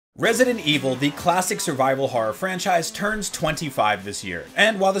Resident Evil, the classic survival horror franchise, turns 25 this year.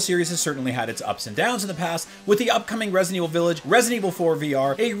 And while the series has certainly had its ups and downs in the past, with the upcoming Resident Evil Village, Resident Evil 4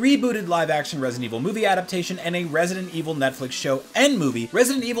 VR, a rebooted live-action Resident Evil movie adaptation, and a Resident Evil Netflix show and movie,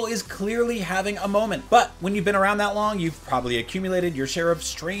 Resident Evil is clearly having a moment. But when you've been around that long, you've probably accumulated your share of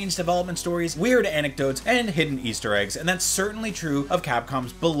strange development stories, weird anecdotes, and hidden Easter eggs, and that's certainly true of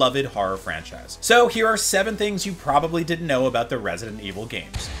Capcom's beloved horror franchise. So here are 7 things you probably didn't know about the Resident Evil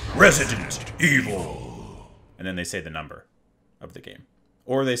games. Resident Evil. And then they say the number of the game.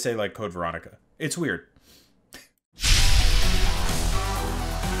 Or they say like Code Veronica. It's weird.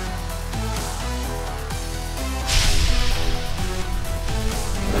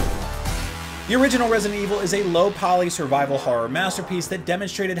 The original Resident Evil is a low-poly survival horror masterpiece that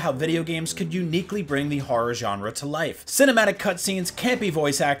demonstrated how video games could uniquely bring the horror genre to life. Cinematic cutscenes, campy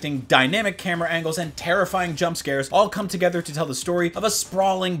voice acting, dynamic camera angles, and terrifying jump scares all come together to tell the story of a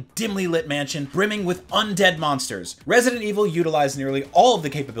sprawling, dimly lit mansion brimming with undead monsters. Resident Evil utilized nearly all of the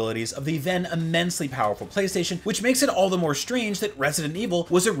capabilities of the then immensely powerful PlayStation, which makes it all the more strange that Resident Evil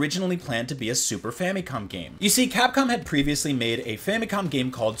was originally planned to be a Super Famicom game. You see, Capcom had previously made a Famicom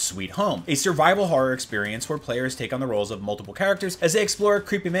game called Sweet Home, a survival horror experience where players take on the roles of multiple characters as they explore a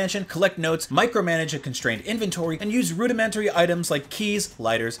creepy mansion, collect notes, micromanage a constrained inventory, and use rudimentary items like keys,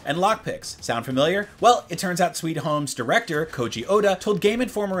 lighters, and lockpicks. Sound familiar? Well, it turns out Sweet Home's director, Koji Oda, told Game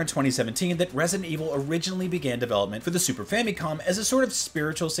Informer in 2017 that Resident Evil originally began development for the Super Famicom as a sort of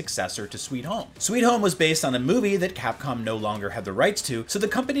spiritual successor to Sweet Home. Sweet Home was based on a movie that Capcom no longer had the rights to, so the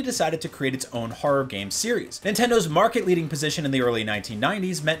company decided to create its own horror game series. Nintendo's market-leading position in the early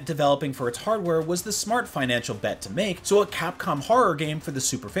 1990s meant developing for its hardware was the smart financial bet to make, so a Capcom horror game for the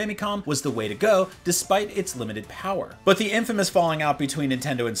Super Famicom was the way to go, despite its limited power. But the infamous falling out between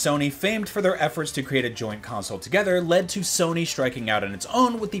Nintendo and Sony, famed for their efforts to create a joint console together, led to Sony striking out on its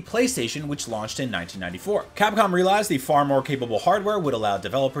own with the PlayStation, which launched in 1994. Capcom realized the far more capable hardware would allow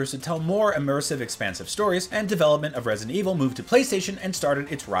developers to tell more immersive, expansive stories, and development of Resident Evil moved to PlayStation and started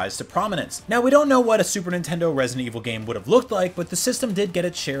its rise to prominence. Now, we don't know what a Super Nintendo Resident Evil game would have looked like, but the system did get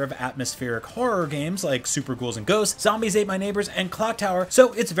its share of atmospheric horror games like Super Ghouls and Ghosts, Zombies Ate My Neighbors, and Clock Tower,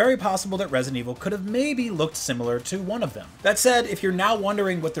 so it's very possible that Resident Evil could have maybe looked similar to one of them. That said, if you're now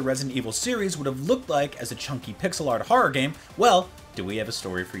wondering what the Resident Evil series would have looked like as a chunky pixel art horror game, well, do we have a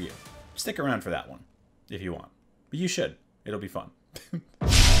story for you? Stick around for that one, if you want. But you should. It'll be fun.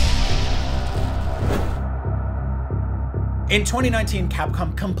 In 2019,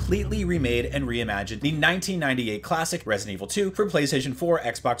 Capcom completely remade and reimagined the 1998 classic Resident Evil 2 for PlayStation 4,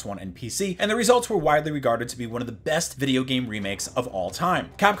 Xbox One, and PC, and the results were widely regarded to be one of the best video game remakes of all time.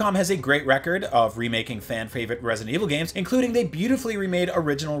 Capcom has a great record of remaking fan-favorite Resident Evil games, including they beautifully remade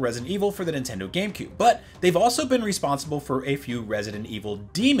original Resident Evil for the Nintendo GameCube, but they've also been responsible for a few Resident Evil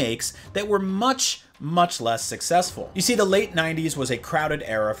demakes that were much less successful. You see, the late 90s was a crowded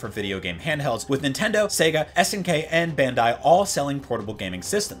era for video game handhelds, with Nintendo, Sega, SNK, and Bandai all selling portable gaming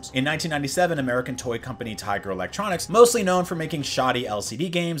systems. In 1997, American toy company Tiger Electronics, mostly known for making shoddy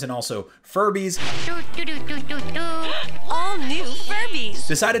LCD games and also Furbies, all new Furbies,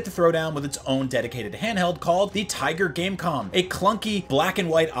 decided to throw down with its own dedicated handheld called the Tiger Gamecom, a clunky black and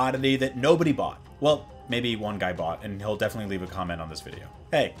white oddity that nobody bought. Well, maybe one guy bought, and he'll definitely leave a comment on this video.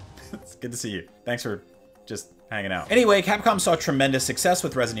 Hey, it's good to see you. Thanks for just hanging out. Anyway, Capcom saw tremendous success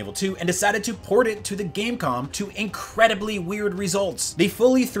with Resident Evil 2 and decided to port it to the Gamecom to incredibly weird results. The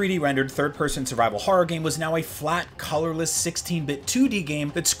fully 3D rendered third-person survival horror game was now a flat, colorless 16-bit 2D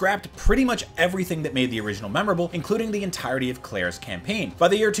game that scrapped pretty much everything that made the original memorable, including the entirety of Claire's campaign. By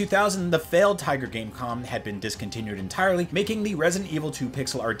the year 2000, the failed Tiger Gamecom had been discontinued entirely, making the Resident Evil 2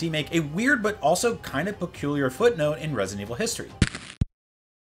 pixel art remake a weird but also kind of peculiar footnote in Resident Evil history.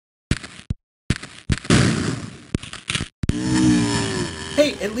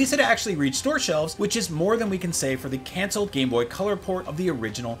 Hey, at least it actually reached store shelves, which is more than we can say for the canceled Game Boy Color port of the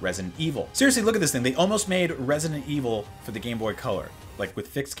original Resident Evil. Seriously, look at this thing. They almost made Resident Evil for the Game Boy Color, like with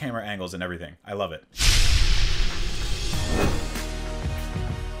fixed camera angles and everything. I love it.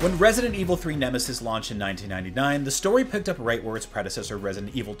 When Resident Evil 3 Nemesis launched in 1999, the story picked up right where its predecessor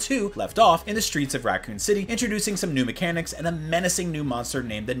Resident Evil 2 left off, in the streets of Raccoon City, introducing some new mechanics and a menacing new monster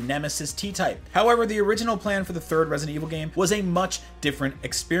named the Nemesis T-Type. However, the original plan for the third Resident Evil game was a much different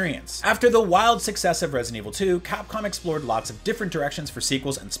experience. After the wild success of Resident Evil 2, Capcom explored lots of different directions for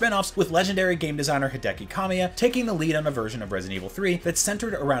sequels and spin-offs, with legendary game designer Hideki Kamiya taking the lead on a version of Resident Evil 3 that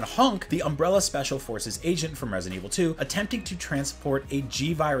centered around Hunk, the Umbrella Special Forces agent from Resident Evil 2, attempting to transport a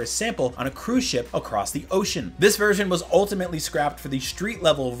G-Virus fire a sample on a cruise ship across the ocean. This version was ultimately scrapped for the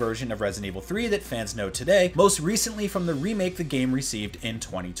street-level version of Resident Evil 3 that fans know today, most recently from the remake the game received in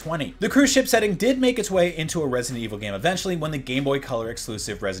 2020. The cruise ship setting did make its way into a Resident Evil game eventually when the Game Boy Color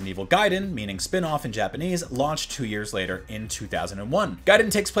exclusive Resident Evil Gaiden, meaning spin-off in Japanese, launched 2 years later in 2001.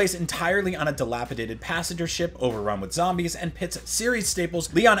 Gaiden takes place entirely on a dilapidated passenger ship overrun with zombies and pits series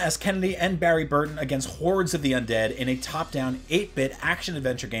staples Leon S. Kennedy and Barry Burton against hordes of the undead in a top-down 8-bit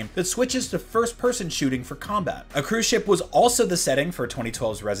action-adventure game that switches to first-person shooting for combat. A cruise ship was also the setting for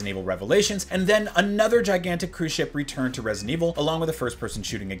 2012's Resident Evil Revelations, and then another gigantic cruise ship returned to Resident Evil along with a first-person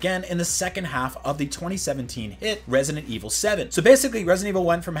shooting again in the second half of the 2017 hit Resident Evil 7. So basically, Resident Evil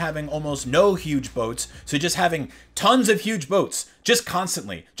went from having almost no huge boats to just having tons of huge boats, just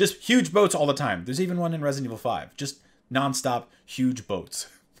constantly, just huge boats all the time. There's even one in Resident Evil 5, just non-stop huge boats.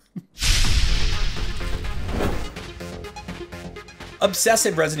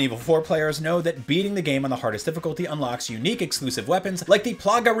 Obsessive Resident Evil 4 players know that beating the game on the hardest difficulty unlocks unique exclusive weapons like the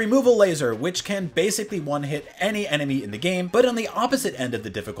Plaga Removal Laser, which can basically one-hit any enemy in the game. But on the opposite end of the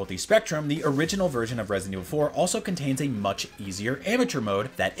difficulty spectrum, the original version of Resident Evil 4 also contains a much easier amateur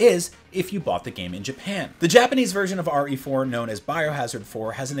mode, that is, if you bought the game in Japan. The Japanese version of RE4, known as Biohazard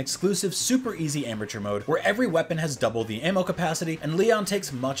 4, has an exclusive super easy amateur mode where every weapon has double the ammo capacity and Leon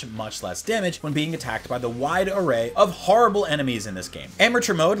takes much less damage when being attacked by the wide array of horrible enemies in this game.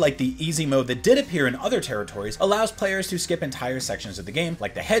 Amateur mode, like the easy mode that did appear in other territories, allows players to skip entire sections of the game,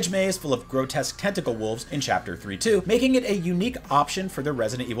 like the hedge maze full of grotesque tentacle wolves in Chapter 3-2, making it a unique option for the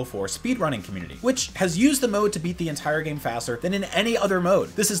Resident Evil 4 speedrunning community, which has used the mode to beat the entire game faster than in any other mode.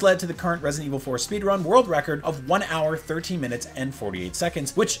 This has led to the current Resident Evil 4 speedrun world record of 1 hour, 13 minutes, and 48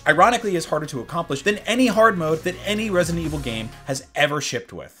 seconds, which ironically is harder to accomplish than any hard mode that any Resident Evil game has ever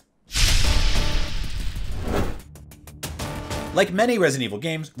shipped with. Like many Resident Evil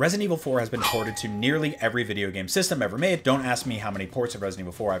games, Resident Evil 4 has been ported to nearly every video game system ever made. Don't ask me how many ports of Resident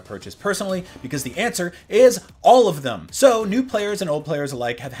Evil 4 I've purchased personally, because the answer is all of them. So new players and old players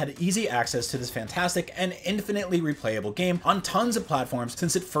alike have had easy access to this fantastic and infinitely replayable game on tons of platforms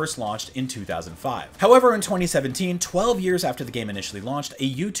since it first launched in 2005. However, in 2017, 12 years after the game initially launched, a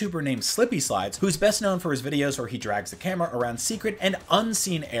YouTuber named Slippy Slides, who's best known for his videos where he drags the camera around secret and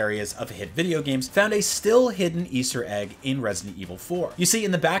unseen areas of hit video games, found a still hidden Easter egg in Resident Evil 4. You see,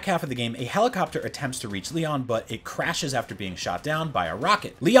 in the back half of the game, a helicopter attempts to reach Leon, but it crashes after being shot down by a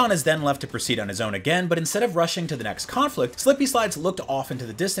rocket. Leon is then left to proceed on his own again, but instead of rushing to the next conflict, Slippy Slides looked off into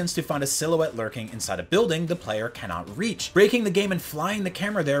the distance to find a silhouette lurking inside a building the player cannot reach. Breaking the game and flying the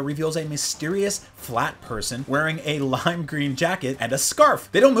camera there reveals a mysterious, flat person wearing a lime green jacket and a scarf.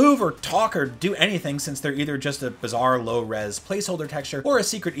 They don't move or talk or do anything since they're either just a bizarre low-res placeholder texture or a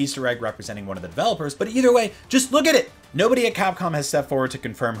secret Easter egg representing one of the developers, but either way, just look at it! Nobody at Capcom has stepped forward to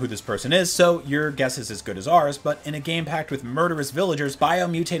confirm who this person is, so your guess is as good as ours, but in a game packed with murderous villagers,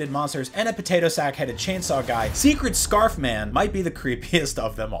 bio-mutated monsters, and a potato sack-headed chainsaw guy, Secret Scarf Man might be the creepiest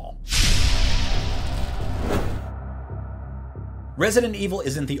of them all. Resident Evil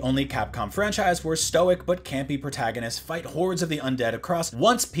isn't the only Capcom franchise where stoic but campy protagonists fight hordes of the undead across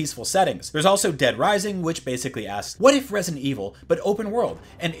once peaceful settings. There's also Dead Rising, which basically asks, what if Resident Evil, but open world,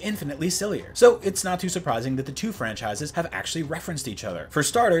 and infinitely sillier? So it's not too surprising that the two franchises have actually referenced each other. For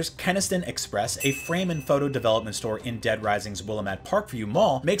starters, Keniston Express, a frame and photo development store in Dead Rising's Willamette Parkview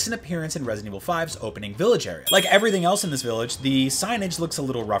Mall, makes an appearance in Resident Evil 5's opening village area. Like everything else in this village, the signage looks a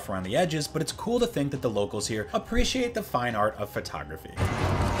little rough around the edges, but it's cool to think that the locals here appreciate the fine art of photography.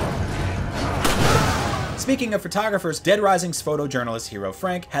 Speaking of photographers, Dead Rising's photojournalist hero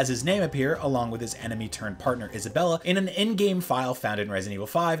Frank has his name appear along with his enemy-turned-partner Isabella in an in-game file found in Resident Evil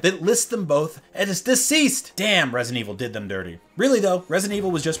 5 that lists them both as deceased. Damn, Resident Evil did them dirty. Really though, Resident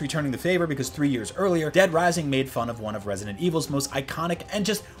Evil was just returning the favor because 3 years earlier, Dead Rising made fun of one of Resident Evil's most iconic and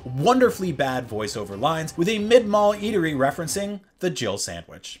just wonderfully bad voiceover lines with a mid-mall eatery referencing the Jill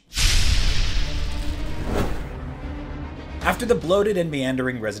sandwich. After the bloated and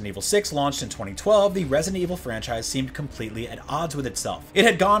meandering Resident Evil 6 launched in 2012, the Resident Evil franchise seemed completely at odds with itself. It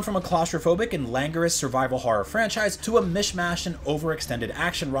had gone from a claustrophobic and languorous survival horror franchise to a mishmash and overextended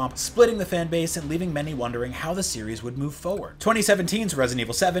action romp, splitting the fanbase and leaving many wondering how the series would move forward. 2017's Resident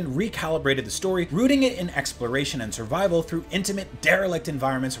Evil 7 recalibrated the story, rooting it in exploration and survival through intimate, derelict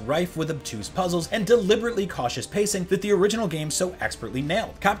environments rife with obtuse puzzles and deliberately cautious pacing that the original game so expertly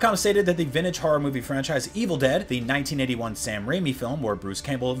nailed. Capcom stated that the vintage horror movie franchise Evil Dead, the 1981 2001 Sam Raimi film, where Bruce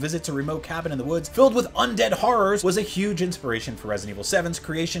Campbell visits a remote cabin in the woods filled with undead horrors, was a huge inspiration for Resident Evil 7's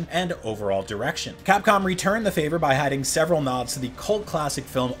creation and overall direction. Capcom returned the favor by hiding several nods to the cult classic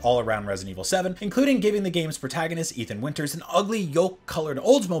film all around Resident Evil 7, including giving the game's protagonist Ethan Winters an ugly yoke-colored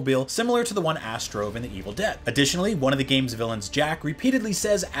Oldsmobile similar to the one Ash drove in The Evil Dead. Additionally, one of the game's villains, Jack, repeatedly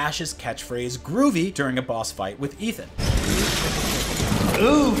says Ash's catchphrase "groovy" during a boss fight with Ethan.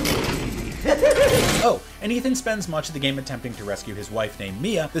 Ooh. Oh, and Ethan spends much of the game attempting to rescue his wife named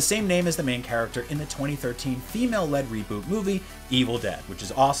Mia, the same name as the main character in the 2013 female-led reboot movie Evil Dead, which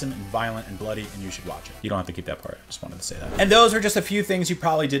is awesome and violent and bloody, and you should watch it. You don't have to keep that part, I just wanted to say that. And those are just a few things you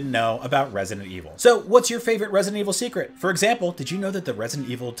probably didn't know about Resident Evil. So what's your favorite Resident Evil secret? For example, did you know that the Resident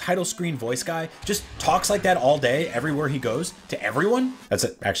Evil title screen voice guy just talks like that all day, everywhere he goes, to everyone? That's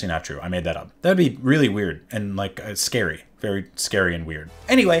actually not true, I made that up. That'd be really weird and like scary. Very scary and weird.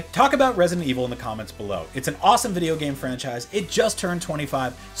 Anyway, talk about Resident Evil in the comments below. It's an awesome video game franchise. It just turned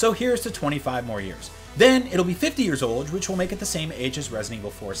 25, so here's to 25 more years. Then it'll be 50 years old, which will make it the same age as Resident Evil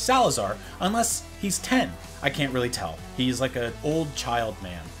 4 Salazar, unless he's 10. I can't really tell. He's like an old child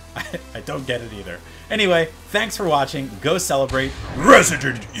man. I don't get it either. Anyway, thanks for watching. Go celebrate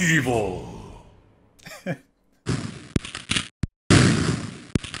Resident Evil!